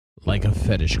like a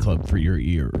fetish club for your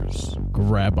ears.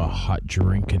 Grab a hot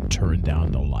drink and turn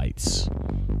down the lights.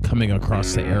 Coming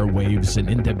across the airwaves and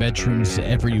into bedrooms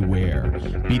everywhere,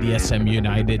 BDSM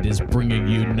United is bringing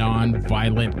you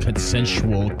non-violent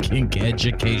consensual kink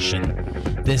education.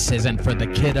 This isn't for the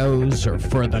kiddos or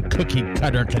for the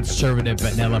cookie-cutter conservative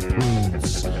vanilla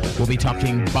prudes. We'll be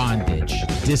talking bondage,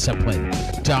 discipline,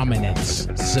 dominance,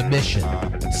 submission,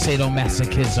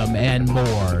 sadomasochism, and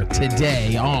more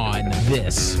today on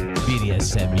this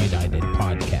BDSM United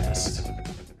podcast.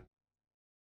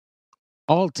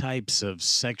 All types of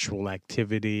sexual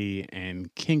activity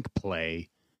and kink play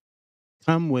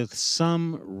come with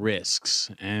some risks,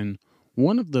 and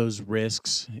one of those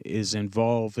risks is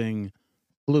involving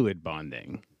fluid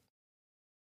bonding.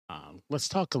 Let's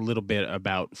talk a little bit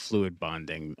about fluid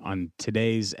bonding on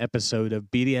today's episode of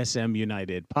BDSM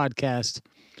United podcast,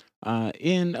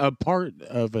 in a part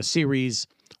of a series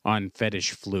on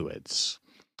fetish fluids.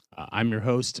 I'm your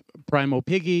host, Primal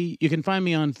Piggy. You can find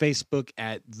me on Facebook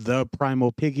at The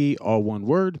Primal Piggy, all one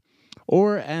word,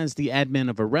 or as the admin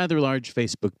of a rather large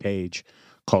Facebook page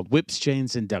called Whips,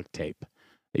 Chains, and Duct Tape.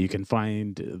 You can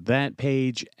find that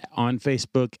page on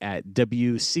Facebook at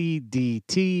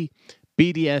WCDT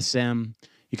BDSM.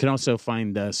 You can also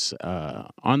find us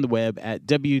on the web at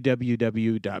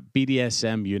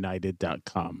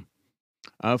www.bdsmunited.com.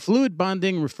 Fluid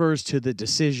bonding refers to the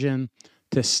decision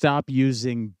to stop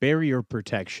using barrier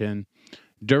protection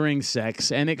during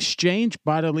sex and exchange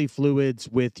bodily fluids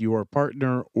with your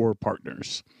partner or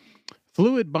partners.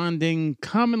 Fluid bonding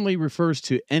commonly refers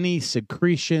to any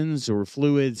secretions or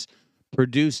fluids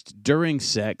produced during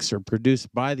sex or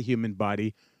produced by the human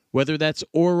body, whether that's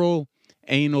oral,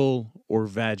 anal, or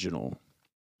vaginal.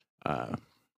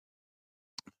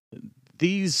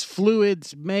 These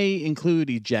fluids may include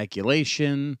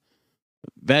ejaculation,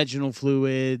 vaginal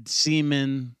fluid,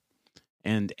 semen,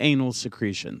 and anal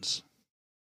secretions.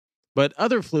 But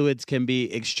other fluids can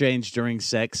be exchanged during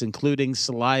sex, including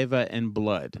saliva and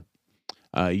blood.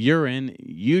 Urine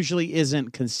usually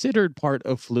isn't considered part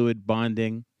of fluid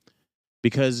bonding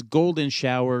because golden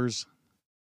showers,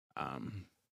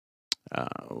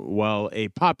 while a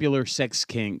popular sex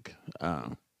kink,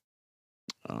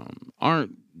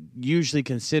 aren't usually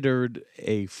considered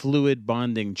a fluid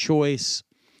bonding choice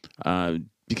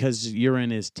because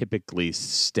urine is typically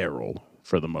sterile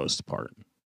for the most part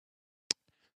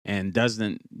and does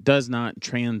not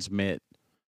transmit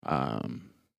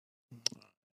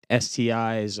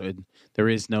STIs. Or there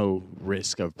is no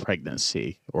risk of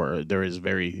pregnancy, or there is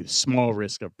very small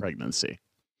risk of pregnancy.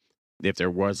 If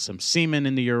there was some semen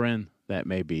in the urine, that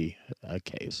may be a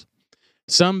case.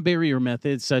 Some barrier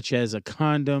methods, such as a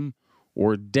condom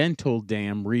or dental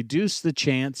dam, reduce the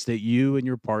chance that you and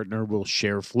your partner will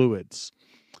share fluids.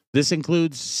 This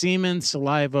includes semen,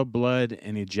 saliva, blood,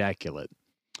 and ejaculate.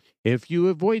 If you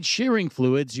avoid sharing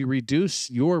fluids, you reduce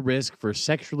your risk for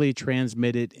sexually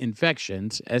transmitted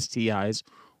infections, STIs,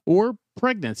 or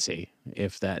pregnancy,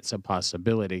 if that's a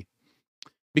possibility.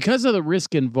 Because of the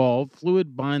risk involved,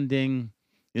 fluid bonding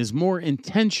is more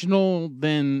intentional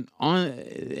than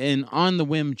an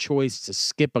on-the-whim choice to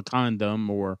skip a condom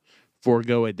or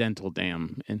forego a dental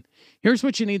dam. And here's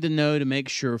what you need to know to make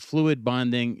sure fluid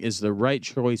bonding is the right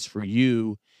choice for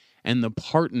you and the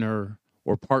partner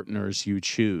or partners you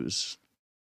choose.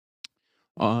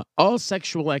 All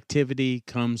sexual activity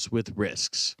comes with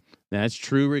risks. That's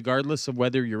true regardless of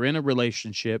whether you're in a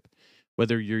relationship,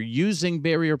 whether you're using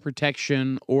barrier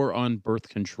protection or on birth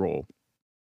control.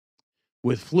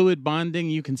 With fluid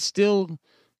bonding, you can still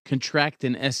contract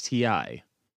an STI.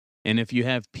 And if you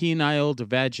have penile to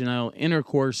vaginal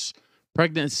intercourse,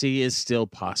 pregnancy is still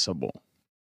possible.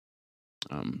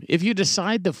 If you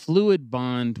decide to fluid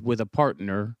bond with a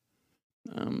partner,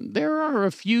 there are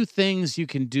a few things you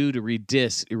can do to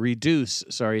reduce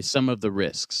some of the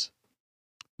risks.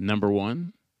 Number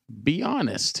one, be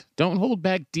honest. Don't hold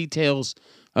back details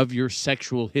of your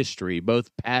sexual history,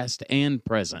 both past and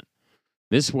present.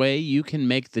 This way, you can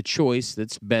make the choice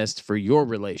that's best for your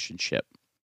relationship.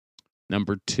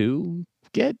 Number two,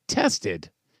 get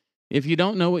tested. If you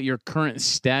don't know what your current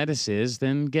status is,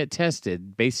 then get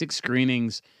tested. Basic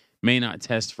screenings may not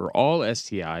test for all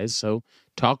STIs, so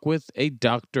talk with a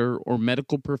doctor or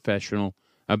medical professional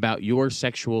about your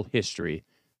sexual history.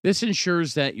 This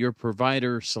ensures that your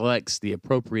provider selects the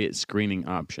appropriate screening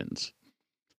options.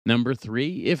 Number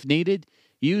three, if needed,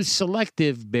 use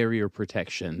selective barrier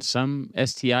protection. Some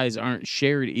STIs aren't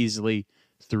shared easily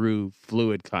through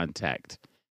fluid contact.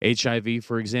 HIV,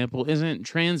 for example, isn't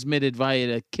transmitted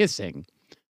via kissing,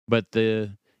 but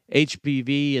the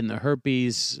HPV and the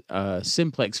herpes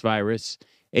simplex virus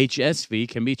HSV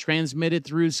can be transmitted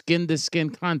through skin-to-skin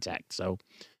contact. So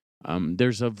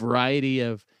there's a variety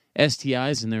of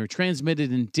STIs, and they're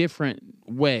transmitted in different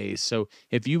ways. So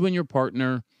if you and your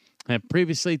partner have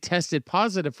previously tested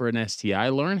positive for an STI,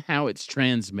 learn how it's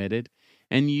transmitted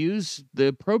and use the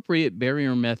appropriate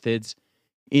barrier methods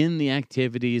in the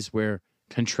activities where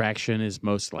contraction is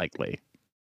most likely.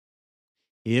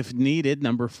 If needed,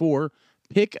 number 4,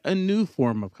 pick a new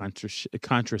form of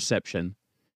contraception.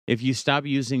 If you stop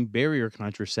using barrier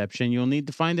contraception, you'll need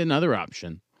to find another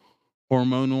option.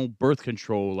 Hormonal birth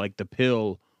control, like the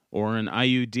pill or an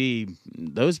IUD,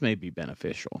 those may be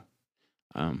beneficial.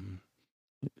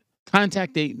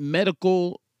 Contact a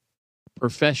medical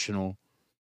professional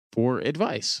for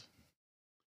advice.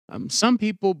 Some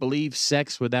people believe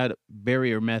sex without a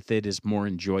barrier method is more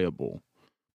enjoyable,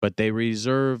 but they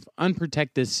reserve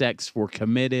unprotected sex for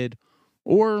committed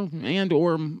or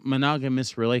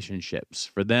monogamous relationships.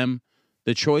 For them,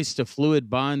 the choice to fluid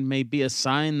bond may be a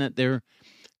sign that they're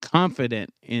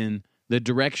confident in the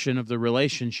direction of the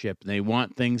relationship. They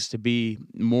want things to be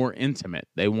more intimate.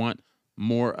 They want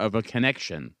more of a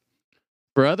connection.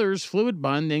 For others, fluid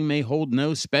bonding may hold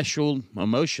no special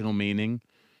emotional meaning.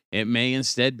 It may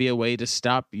instead be a way to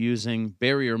stop using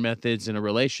barrier methods in a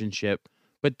relationship,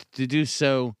 but to do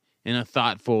so in a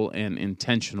thoughtful and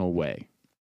intentional way.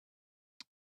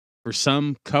 For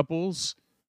some couples,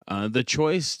 the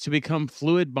choice to become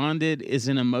fluid bonded is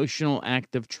an emotional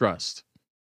act of trust.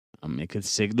 It could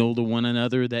signal to one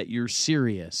another that you're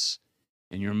serious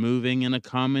and you're moving in a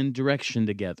common direction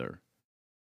together,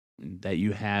 that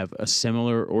you have a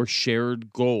similar or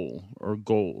shared goal or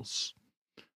goals.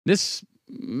 This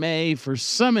may, for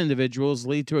some individuals,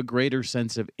 lead to a greater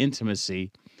sense of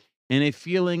intimacy and a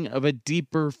feeling of a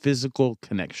deeper physical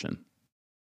connection.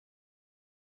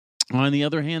 On the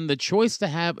other hand, the choice to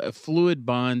have a fluid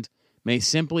bond may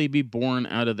simply be born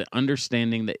out of the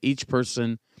understanding that each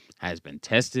person has been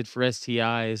tested for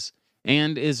STIs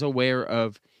and is aware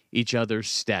of each other's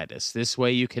status. This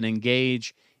way, you can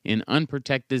engage in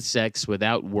unprotected sex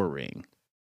without worrying.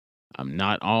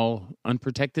 Not all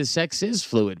unprotected sex is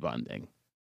fluid bonding.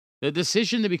 The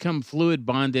decision to become fluid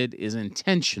bonded is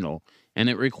intentional, and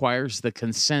it requires the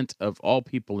consent of all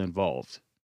people involved.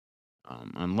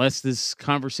 Unless this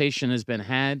conversation has been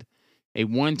had, a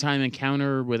one-time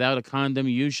encounter without a condom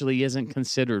usually isn't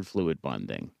considered fluid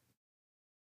bonding.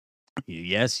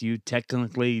 Yes, you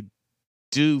technically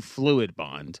do fluid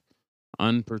bond.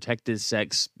 Unprotected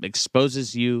sex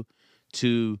exposes you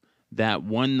to that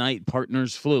one-night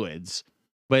partner's fluids,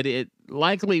 but it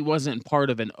likely wasn't part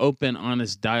of an open,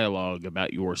 honest dialogue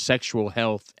about your sexual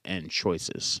health and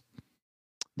choices.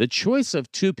 The choice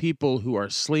of two people who are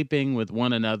sleeping with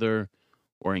one another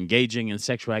or engaging in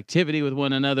sexual activity with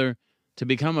one another to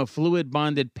become a fluid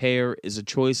bonded pair is a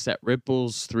choice that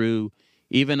ripples through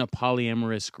even a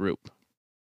polyamorous group.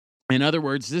 In other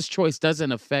words, this choice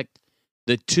doesn't affect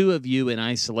the two of you in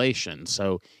isolation.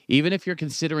 So even if you're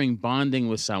considering bonding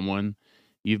with someone,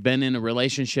 you've been in a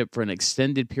relationship for an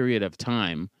extended period of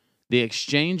time, the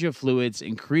exchange of fluids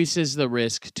increases the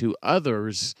risk to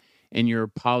others in your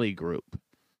poly group.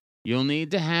 You'll need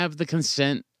to have the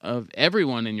consent of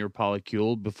everyone in your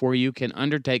polycule before you can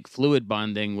undertake fluid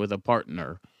bonding with a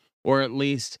partner. Or at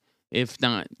least, if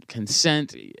not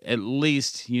consent, at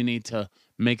least you need to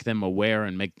make them aware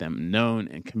and make them known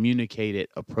and communicate it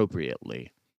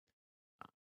appropriately.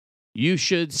 You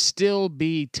should still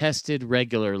be tested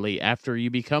regularly after you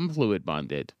become fluid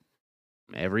bonded.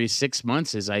 Every 6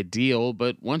 months is ideal,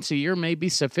 but once a year may be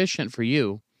sufficient for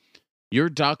you. Your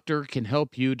doctor can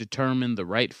help you determine the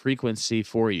right frequency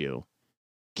for you.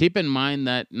 Keep in mind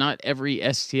that not every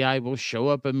STI will show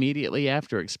up immediately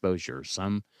after exposure.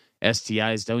 Some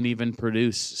STIs don't even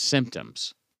produce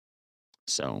symptoms.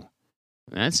 So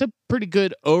that's a pretty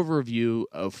good overview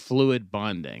of fluid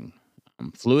bonding.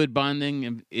 Fluid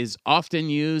bonding is often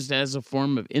used as a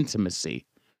form of intimacy,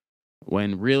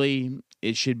 when really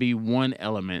it should be one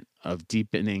element of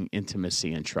deepening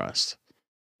intimacy and trust,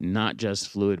 not just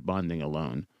fluid bonding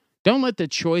alone. Don't let the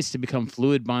choice to become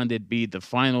fluid bonded be the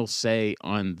final say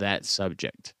on that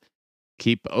subject.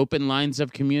 Keep open lines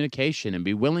of communication and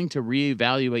be willing to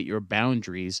reevaluate your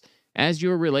boundaries as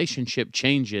your relationship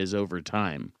changes over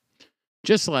time.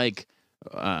 Just like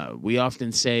we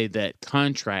often say that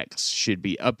contracts should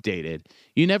be updated,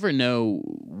 you never know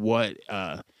what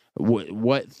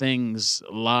things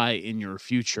lie in your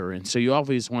future, and so you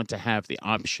always want to have the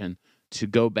option to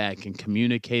go back and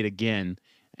communicate again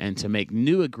and to make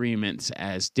new agreements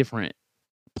as different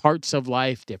parts of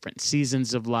life, different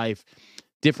seasons of life,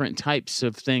 different types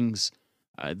of things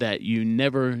that you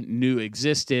never knew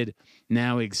existed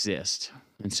now exist.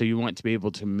 And so you want to be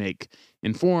able to make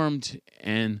informed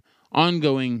and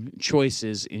ongoing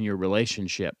choices in your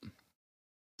relationship.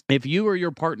 If you or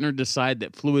your partner decide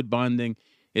that fluid bonding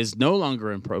is no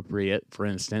longer appropriate, for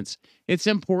instance, it's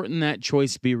important that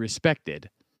choice be respected.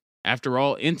 After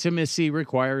all, intimacy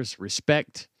requires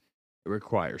respect, it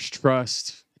requires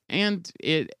trust, and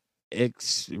it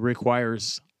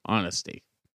requires honesty.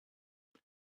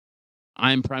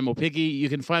 I'm Primal Piggy. You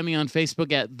can find me on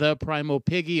Facebook at The Primal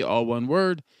Piggy, all one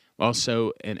word.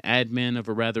 Also, an admin of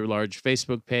a rather large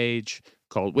Facebook page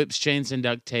called Whips, Chains, and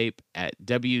Duct Tape at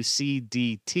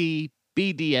WCDT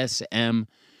BDSM.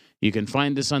 You can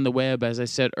find us on the web, as I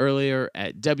said earlier,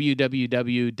 at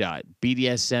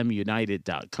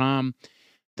www.bdsmunited.com.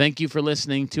 Thank you for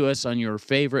listening to us on your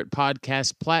favorite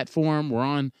podcast platform. We're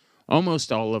on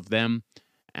almost all of them.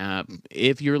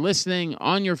 If you're listening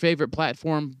on your favorite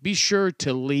platform, be sure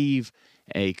to leave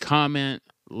a comment,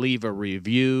 leave a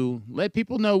review. Let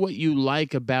people know what you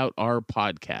like about our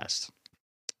podcast.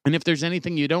 And if there's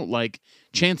anything you don't like,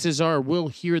 chances are we'll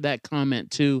hear that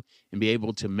comment too and be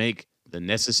able to make the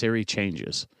necessary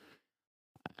changes.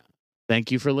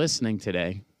 Thank you for listening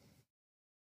today.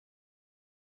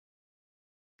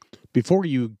 Before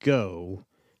you go,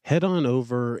 head on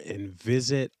over and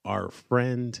visit our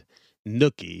friend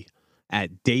Nookie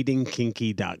at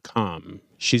datingkinky.com.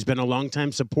 She's been a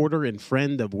longtime supporter and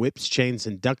friend of Whips, Chains,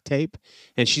 and Duct Tape,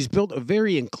 and she's built a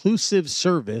very inclusive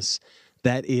service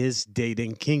that is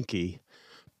Dating Kinky.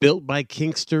 Built by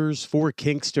kinksters, for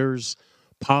kinksters,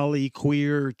 poly,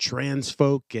 queer, trans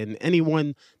folk, and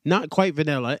anyone not quite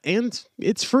vanilla, and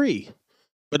it's free.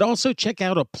 But also check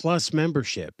out a Plus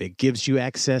membership. It gives you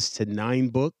access to 9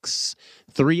 books,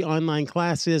 3 online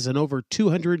classes, and over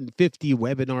 250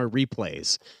 webinar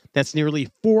replays. That's nearly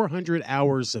 400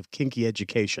 hours of kinky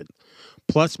education.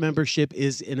 Plus membership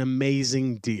is an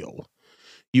amazing deal.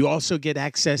 You also get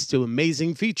access to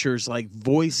amazing features like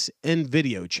voice and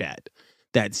video chat.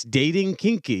 That's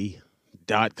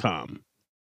datingkinky.com.